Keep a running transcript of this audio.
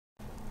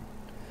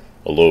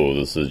Hello,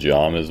 this is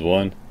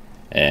John1,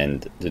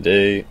 and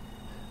today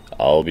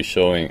I'll be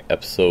showing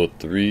episode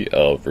 3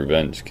 of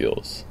Revenge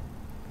Skills.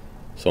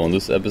 So in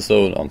this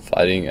episode, I'm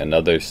fighting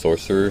another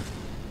sorcerer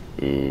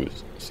who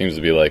seems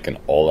to be like an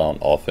all-out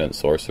offense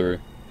sorcerer,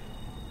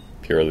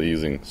 purely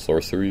using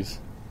sorceries.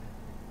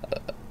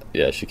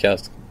 Yeah, she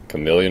cast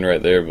Chameleon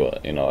right there,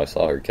 but I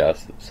saw her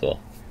cast it, so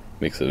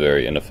makes it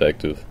very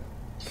ineffective.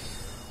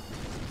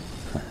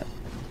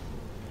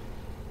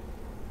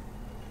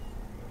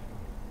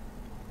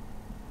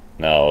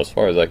 Now, as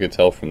far as I could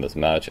tell from this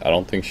match, I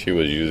don't think she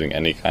was using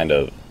any kind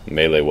of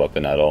melee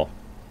weapon at all.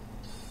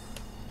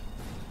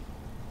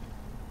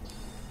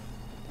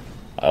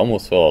 I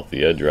almost fell off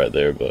the edge right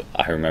there, but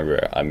I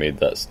remember I made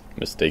that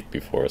mistake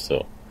before,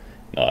 so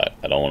no,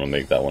 I don't want to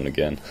make that one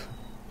again.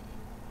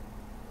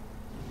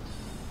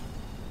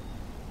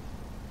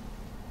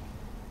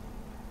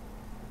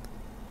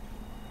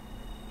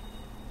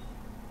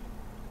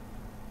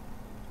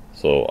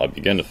 So I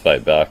began to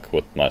fight back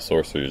with my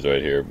sorceries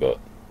right here, but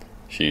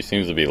she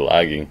seems to be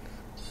lagging,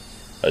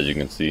 as you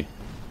can see.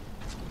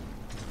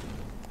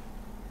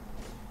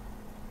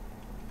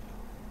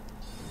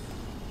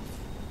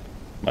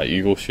 My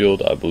Eagle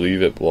Shield, I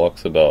believe it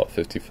blocks about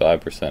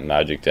 55%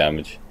 magic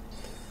damage,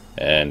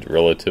 and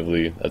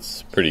relatively,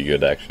 that's pretty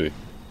good actually.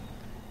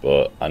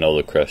 But I know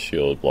the Crest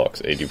Shield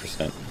blocks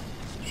 80%,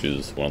 which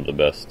is one of the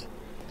best.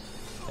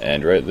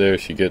 And right there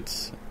she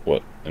gets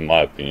what, in my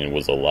opinion,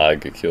 was a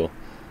lag kill.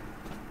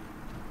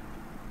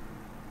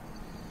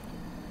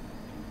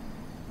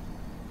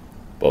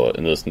 But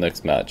in this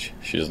next match,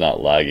 she's not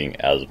lagging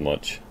as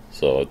much,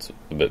 so it's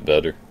a bit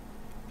better.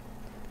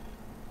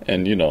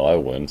 And I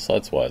win, so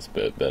that's why it's a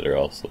bit better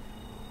also.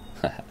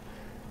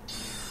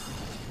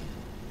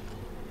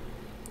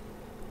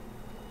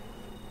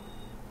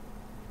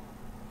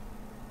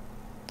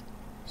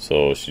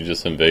 So she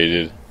just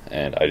invaded,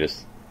 and I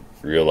just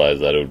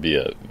realized that it would be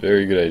a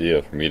very good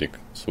idea for me to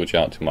switch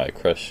out to my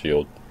Crest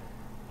Shield,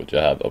 which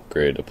I have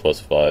upgraded to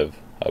 +5,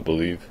 I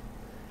believe.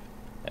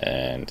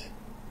 And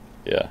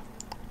yeah,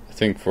 I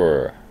think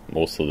for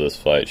most of this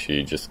fight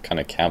she just kind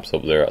of camps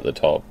up there at the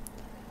top,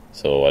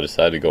 so I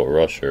decided to go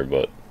rush her,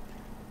 but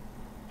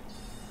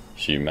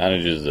she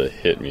manages to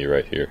hit me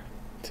right here.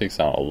 Takes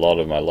out a lot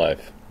of my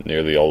life,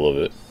 nearly all of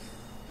it.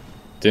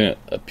 Didn't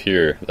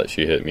appear that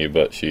she hit me,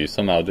 but she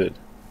somehow did.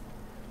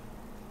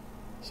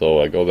 So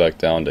I go back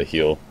down to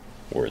heal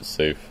where it's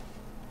safe.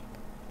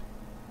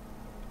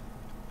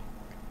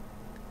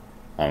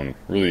 I'm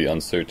really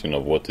uncertain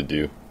of what to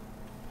do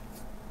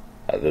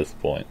at this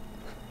point.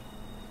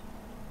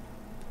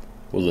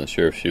 Wasn't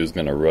sure if she was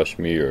gonna rush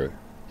me or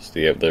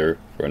stay up there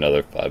for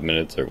another 5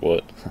 minutes or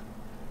what.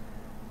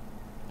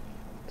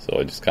 So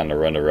I just kinda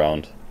run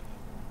around.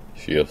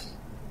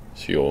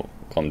 She'll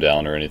come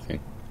down or anything.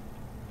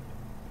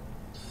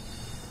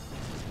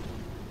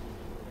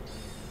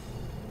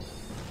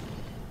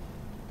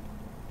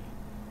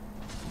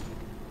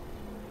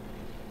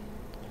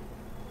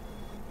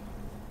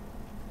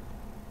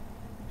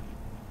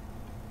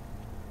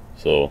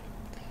 So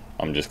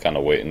I'm just kinda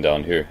waiting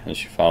down here, and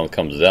she finally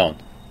comes down.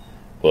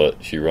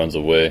 But she runs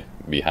away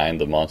behind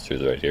the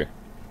monsters right here,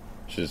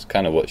 which is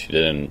kind of what she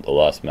did in the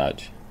last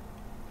match.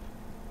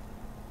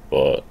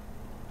 But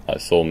my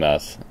soul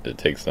mass, it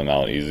takes them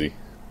out easy.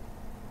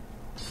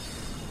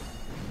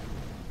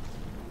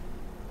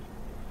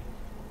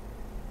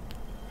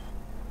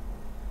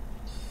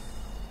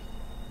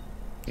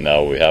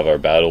 Now we have our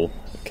battle,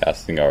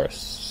 casting our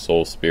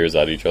soul spears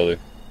at each other.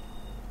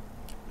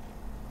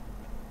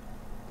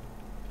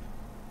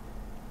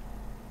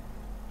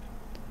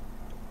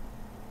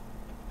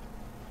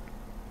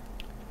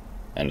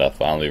 And I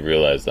finally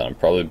realized that I'm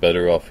probably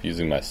better off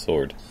using my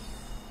sword,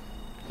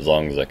 as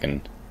long as I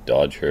can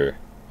dodge her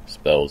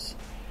spells.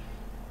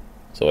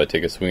 So I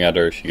take a swing at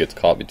her, she gets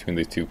caught between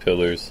these two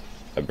pillars,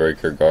 I break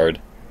her guard,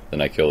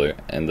 then I kill her,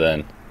 and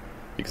then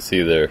you can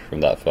see there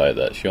from that fight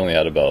that she only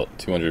had about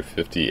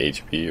 250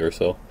 HP or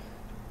so.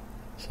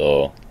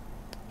 So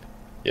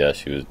yeah,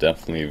 she was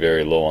definitely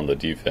very low on the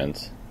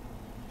defense,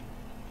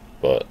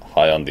 but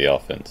high on the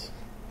offense.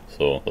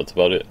 So that's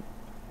about it.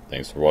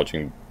 Thanks for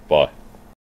watching, bye.